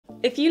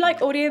If you like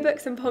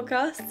audiobooks and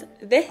podcasts,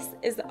 this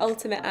is the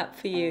ultimate app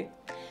for you.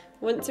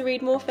 Want to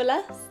read more for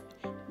less?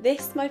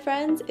 This, my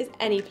friends, is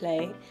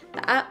Anyplay,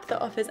 the app that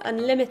offers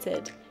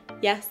unlimited,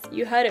 yes,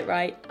 you heard it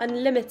right,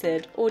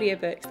 unlimited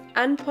audiobooks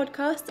and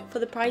podcasts for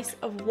the price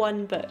of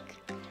one book.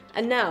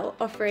 And now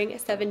offering a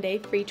 7-day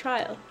free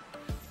trial.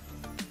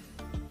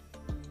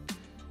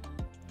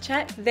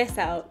 Check this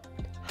out.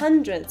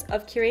 Hundreds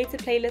of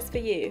curated playlists for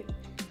you.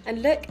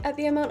 And look at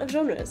the amount of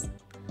genres.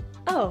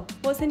 Oh,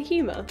 what's in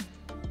humour?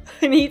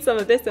 I need some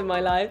of this in my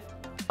life.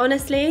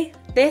 Honestly,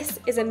 this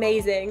is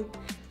amazing.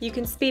 You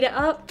can speed it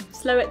up,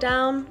 slow it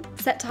down,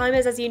 set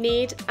timers as you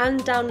need, and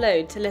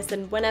download to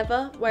listen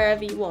whenever,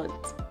 wherever you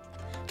want.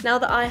 Now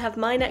that I have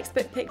my next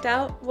book picked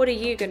out, what are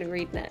you going to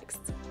read next?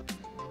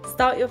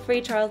 Start your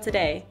free trial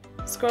today.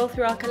 Scroll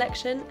through our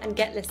collection and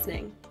get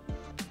listening.